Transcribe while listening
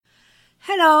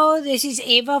Hello, this is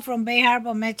Ava from Bay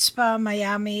Harbor Med Spa,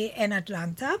 Miami, and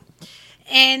Atlanta.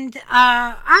 And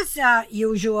as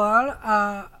usual,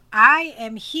 I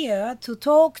am here to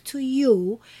talk to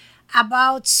you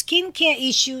about skincare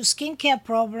issues, skincare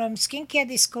problems, skincare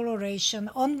discoloration,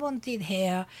 unwanted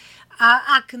hair,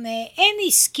 acne,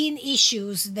 any skin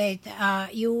issues that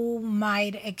you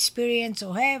might experience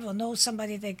or have or know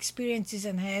somebody that experiences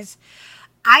and has.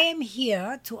 I am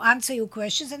here to answer your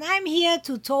questions and I'm here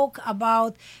to talk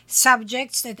about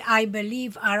subjects that I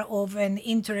believe are of an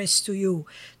interest to you.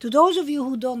 To those of you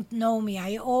who don't know me,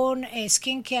 I own a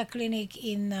skincare clinic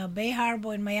in Bay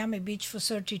Harbor in Miami Beach for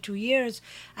 32 years.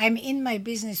 I'm in my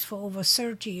business for over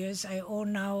 30 years. I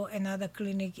own now another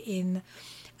clinic in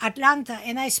Atlanta,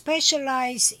 and I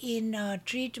specialize in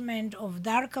treatment of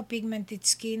darker pigmented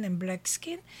skin and black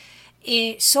skin.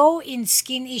 So in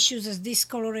skin issues as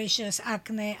discoloration, as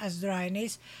acne, as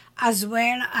dryness, as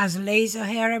well as laser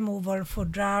hair removal for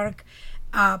dark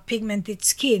pigmented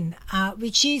skin,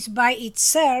 which is by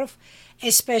itself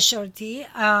a specialty.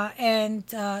 And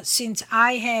since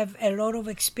I have a lot of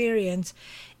experience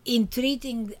in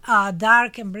treating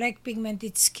dark and black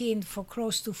pigmented skin for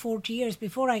close to 40 years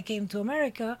before I came to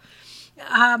America,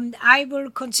 I will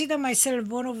consider myself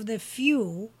one of the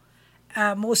few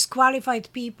most qualified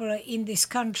people in this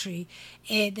country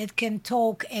that can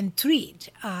talk and treat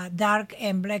dark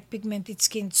and black pigmented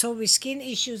skin, so with skin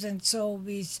issues and so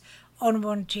with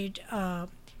unwanted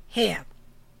hair.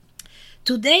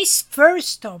 Today's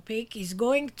first topic is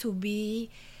going to be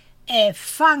a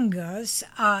fungus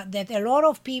that a lot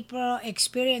of people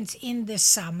experience in the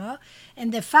summer,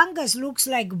 and the fungus looks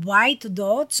like white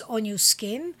dots on your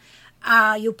skin.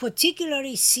 You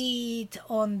particularly see it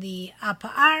on the upper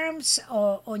arms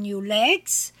or on your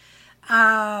legs.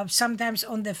 Sometimes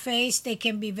on the face, they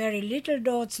can be very little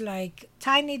dots, like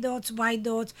tiny dots, white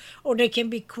dots, or they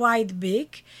can be quite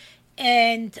big.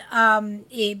 And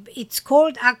it's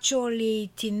called actually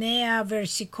Tinea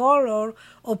versicolor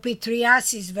or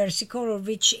Pityriasis versicolor,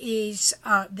 which is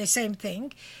the same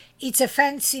thing. It's a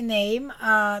fancy name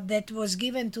that was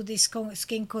given to this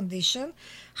skin condition.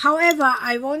 However,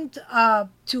 I want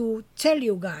to tell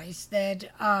you guys that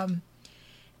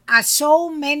so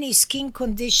many skin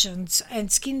conditions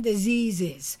and skin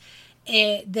diseases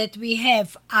that we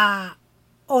have are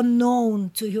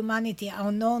unknown to humanity,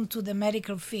 unknown to the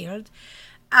medical field.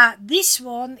 This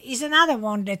one is another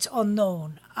one that's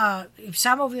unknown. If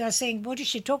some of you are saying, what is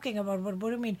she talking about? What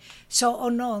do you mean so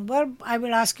unknown? Well, I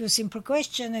will ask you a simple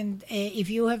question, and if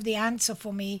you have the answer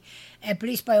for me,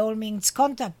 please by all means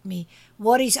contact me.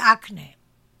 What is acne?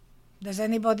 Does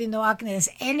anybody know acne? Does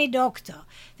any doctor,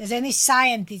 does any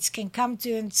scientist can come to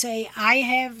you and say, I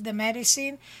have the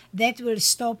medicine that will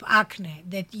stop acne,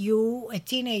 that you, a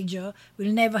teenager,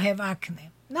 will never have acne?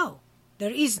 No,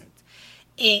 there isn't.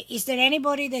 Is there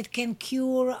anybody that can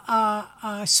cure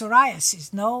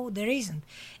psoriasis? No, there isn't.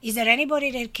 Is there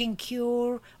anybody that can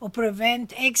cure or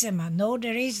prevent eczema? No,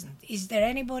 there isn't. Is there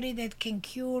anybody that can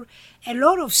cure a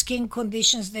lot of skin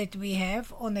conditions that we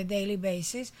have on a daily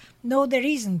basis? No, there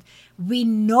isn't. We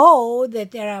know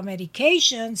that there are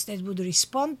medications that would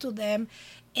respond to them,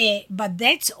 but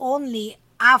that's only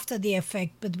after the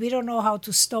effect. But we don't know how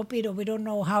to stop it, or we don't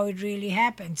know how it really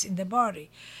happens in the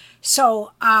body.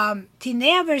 So,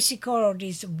 Tinea versicolor,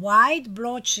 these white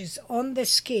blotches on the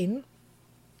skin,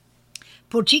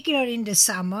 particularly in the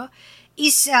summer,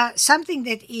 is something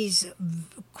that is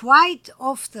quite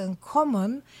often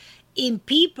common in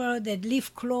people that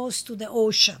live close to the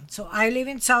ocean. So I live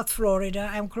in South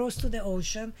Florida, I'm close to the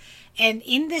ocean, and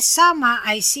in the summer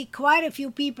I see quite a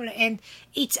few people, and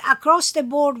it's across the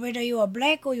board, whether you are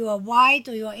black or you are white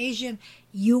or you are Asian,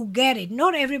 you get it.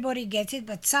 Not everybody gets it,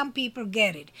 but some people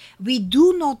get it. We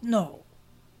do not know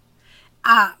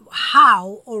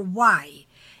how or why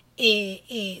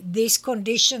this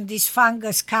condition, this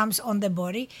fungus comes on the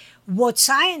body. What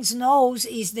science knows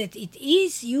is that it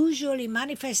is usually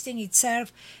manifesting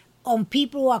itself on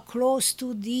people who are close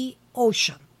to the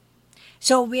ocean.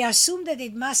 So we assume that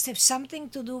it must have something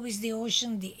to do with the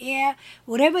ocean, the air,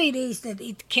 whatever it is that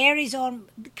it carries on,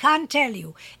 can't tell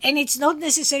you. And it's not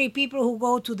necessarily people who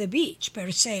go to the beach per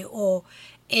se or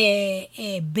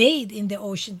bathe in the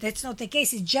ocean. That's not the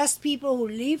case. It's just people who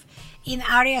live in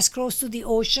areas close to the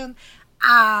ocean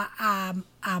are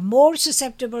more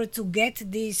susceptible to get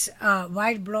these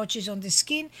white blotches on the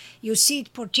skin. You see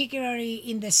it particularly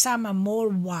in the summer more.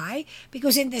 Why?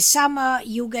 Because in the summer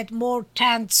you get more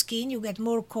tanned skin, you get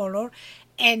more color,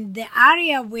 and the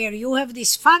area where you have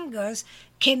this fungus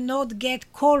cannot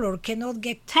get color, cannot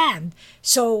get tanned.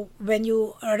 So when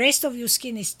you rest of your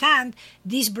skin is tanned,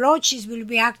 these blotches will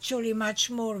be actually much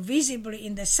more visible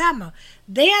in the summer.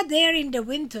 They are there in the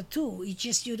winter too. It's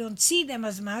just you don't see them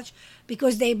as much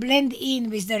because they blend in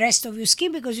with the rest of your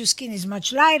skin, because your skin is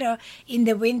much lighter. In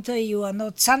the winter you are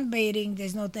not sunbathing,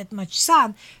 there's not that much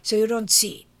sun, so you don't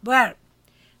see it. Well,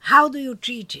 how do you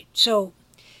treat it? So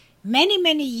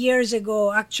many years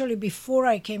ago, actually before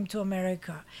I came to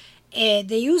America,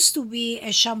 there used to be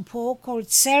a shampoo called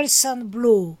Selsun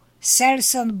Blue.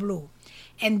 Selsun Blue.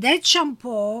 And that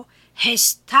shampoo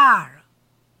has tar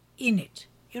in it.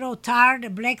 You know, tar, the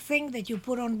black thing that you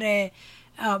put on the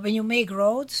when you make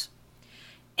roads.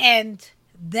 And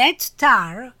that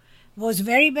tar was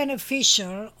very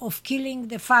beneficial of killing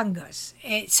the fungus.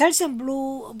 Selsun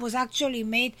Blue was actually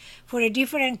made for a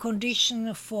different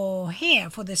condition for hair,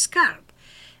 for the scalp.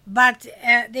 But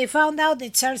they found out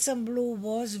that Selsun Blue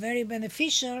was very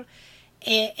beneficial,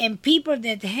 and people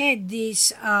that had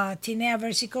this Tinea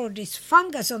versicolor, this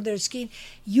fungus on their skin,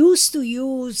 used to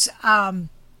use, or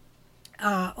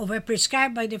were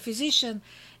prescribed by the physician,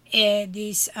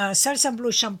 this Selsun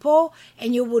Blue shampoo,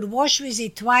 and you would wash with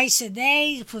it twice a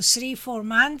day for 3-4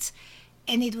 months,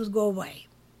 and it would go away.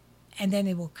 And then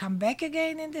it would come back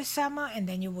again in the summer, and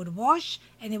then you would wash,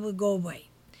 and it would go away.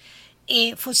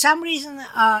 For some reason,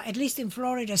 at least in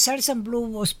Florida, Selsun Blue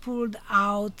was pulled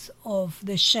out of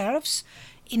the shelves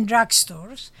in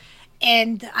drugstores.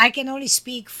 And I can only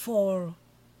speak for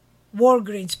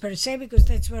Walgreens per se, because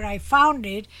that's where I found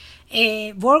it.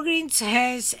 Walgreens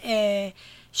has a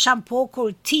shampoo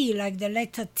called T, like the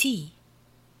letter T.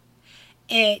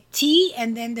 T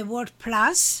and then the word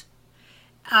plus.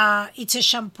 It's a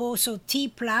shampoo, so T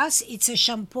plus. It's a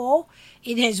shampoo.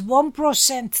 It has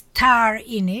 1% tar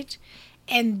in it.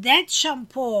 And that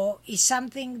shampoo is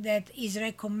something that is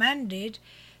recommended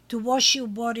to wash your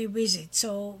body with it.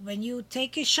 So when you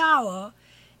take a shower,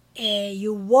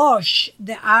 you wash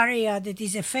the area that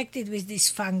is affected with this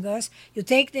fungus. You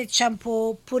take that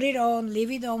shampoo, put it on,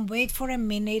 leave it on, wait for a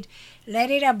minute, let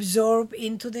it absorb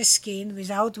into the skin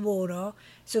without water,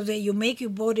 so that you make your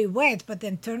body wet, but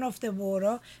then turn off the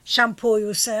water, shampoo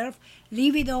yourself,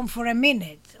 leave it on for a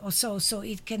minute or so, so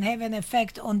it can have an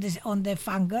effect on the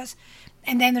fungus,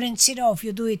 and then rinse it off.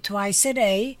 You do it twice a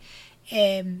day.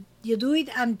 You do it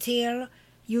until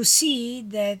you see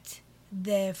that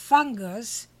the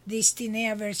fungus, this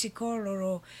Tinea versicolor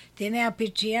or Tinea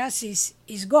pityriasis,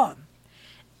 is gone.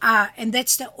 And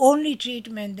that's the only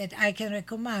treatment that I can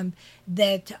recommend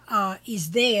that is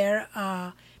there,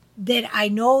 that I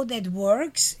know that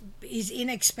works, is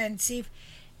inexpensive,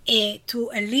 to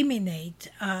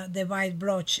eliminate the white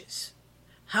blotches.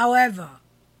 However,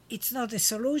 it's not a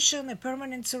solution, a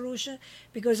permanent solution,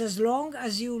 because as long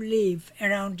as you live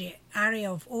around the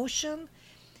area of ocean,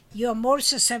 you're more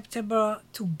susceptible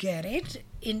to get it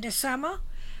in the summer.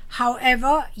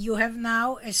 However, you have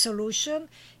now a solution.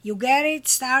 You get it,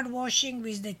 start washing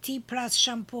with the T Plus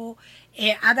shampoo.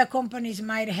 Other companies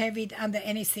might have it under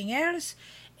anything else.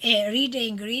 Read the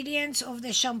ingredients of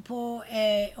the shampoo,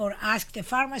 or ask the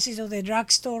pharmacist or the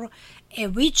drugstore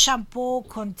which shampoo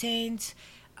contains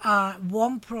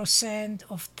 1%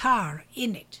 of tar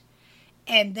in it.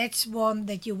 And that's one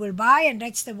that you will buy, and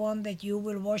that's the one that you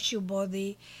will wash your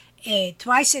body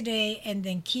twice a day, and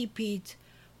then keep it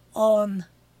on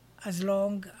as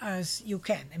long as you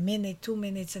can, a minute, 2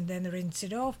 minutes, and then rinse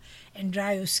it off and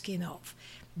dry your skin off.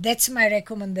 That's my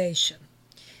recommendation.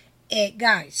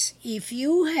 Guys, if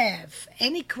you have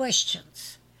any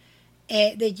questions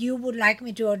that you would like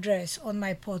me to address on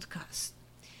my podcast,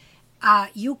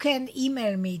 you can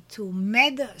email me to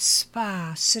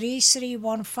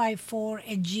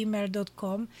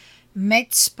medspa33154@gmail.com,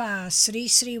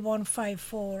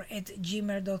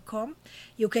 medspa33154@gmail.com.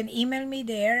 You can email me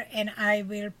there, and I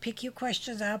will pick your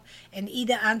questions up and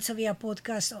either answer via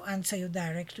podcast or answer you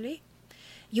directly.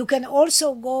 You can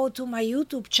also go to my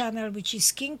YouTube channel, which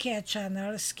is skincare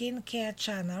channel,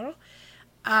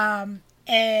 and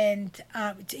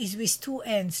it is with 2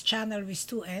 N's, channel with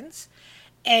 2 N's.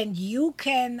 And you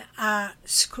can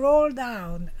scroll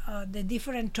down the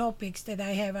different topics that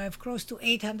I have. I have close to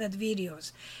 800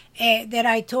 videos that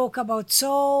I talk about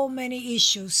so many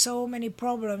issues, so many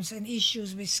problems and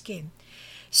issues with skin.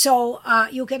 So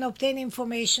you can obtain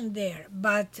information there.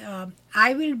 But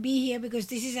I will be here because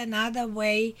this is another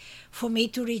way for me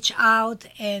to reach out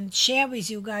and share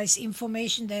with you guys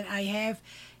information that I have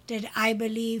that I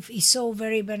believe is so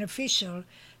very beneficial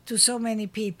to so many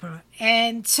people.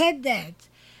 And said that,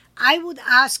 I would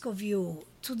ask of you,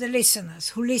 to the listeners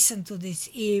who listen to this,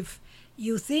 if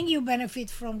you think you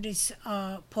benefit from this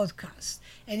podcast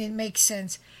and it makes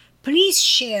sense, please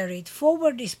share it.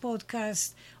 Forward this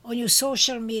podcast on your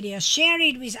social media. Share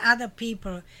it with other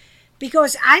people,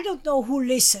 because I don't know who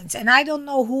listens and I don't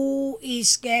know who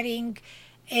is getting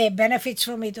benefits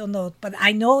from it or not. But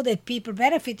I know that people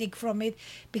benefiting from it,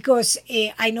 because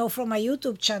I know from my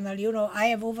YouTube channel, I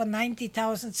have over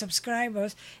 90,000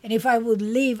 subscribers. And if I would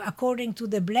live according to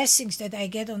the blessings that I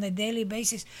get on a daily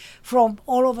basis from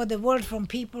all over the world, from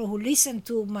people who listen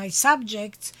to my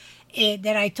subjects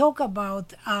that I talk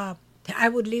about, I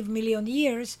would live million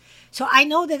years. So I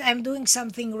know that I'm doing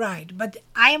something right, but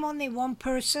I am only one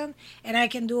person and I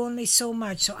can do only so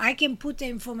much. So I can put the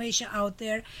information out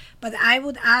there, but I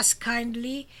would ask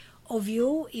kindly of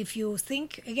you, if you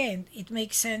think, again, it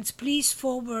makes sense, please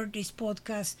forward this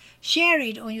podcast, share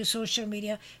it on your social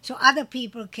media so other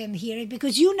people can hear it,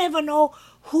 because you never know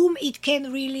whom it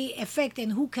can really affect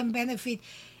and who can benefit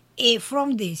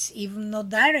from this, even not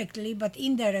directly, but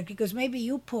indirectly, because maybe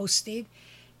you post it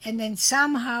and then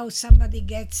somehow somebody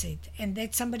gets it, and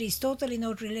that somebody is totally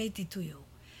not related to you,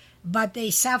 but they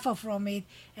suffer from it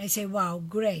and say, wow,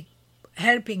 great,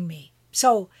 helping me.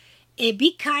 So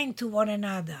be kind to one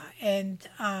another and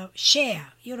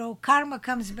share. Karma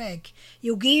comes back.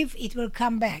 You give, it will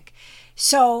come back.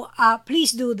 So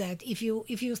please do that if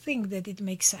you think that it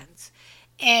makes sense.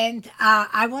 And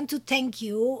I want to thank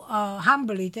you,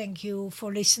 humbly thank you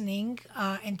for listening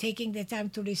and taking the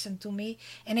time to listen to me.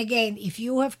 And again, if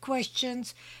you have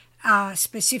questions,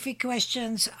 specific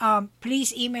questions,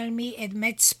 please email me at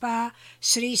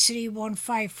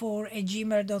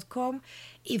medspa33154@gmail.com.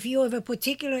 If you have a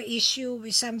particular issue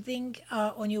with something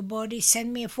on your body,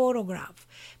 send me a photograph.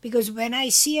 Because when I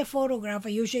see a photograph, I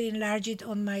usually enlarge it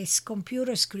on my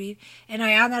computer screen and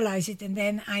I analyze it, and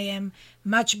then I am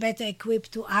much better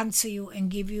equipped to answer you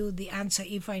and give you the answer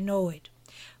if I know it.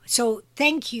 So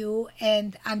thank you,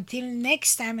 and until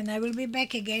next time, and I will be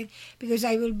back again because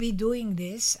I will be doing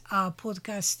this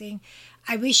podcasting.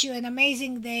 I wish you an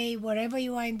amazing day wherever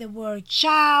you are in the world.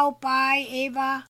 Ciao, bye, Eva.